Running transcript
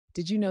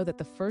Did you know that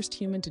the first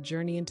human to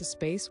journey into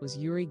space was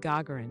Yuri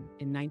Gagarin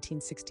in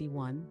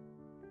 1961?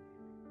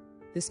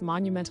 This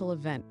monumental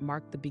event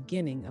marked the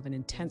beginning of an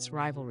intense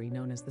rivalry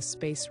known as the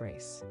space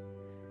race.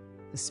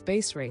 The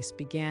space race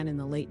began in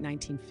the late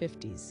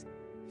 1950s,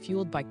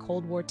 fueled by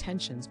Cold War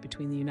tensions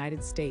between the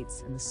United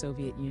States and the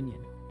Soviet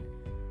Union.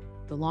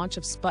 The launch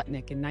of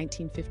Sputnik in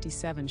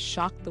 1957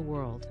 shocked the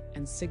world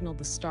and signaled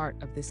the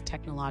start of this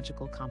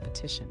technological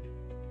competition.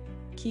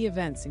 Key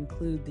events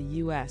include the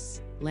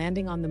U.S.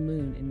 landing on the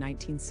moon in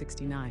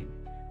 1969,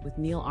 with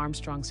Neil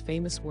Armstrong's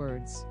famous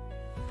words,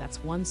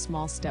 "That's one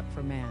small step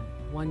for man,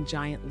 one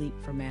giant leap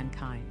for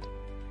mankind."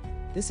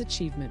 This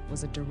achievement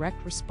was a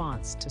direct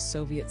response to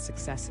Soviet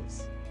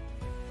successes.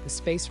 The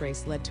space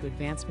race led to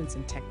advancements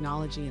in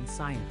technology and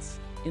science,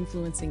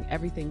 influencing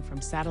everything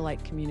from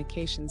satellite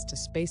communications to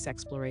space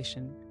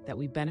exploration that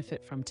we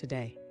benefit from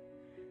today.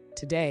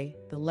 Today,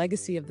 the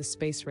legacy of the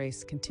space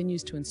race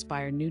continues to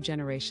inspire new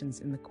generations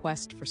in the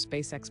quest for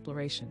space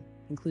exploration,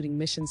 including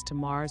missions to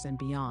Mars and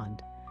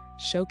beyond,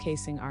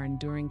 showcasing our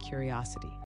enduring curiosity.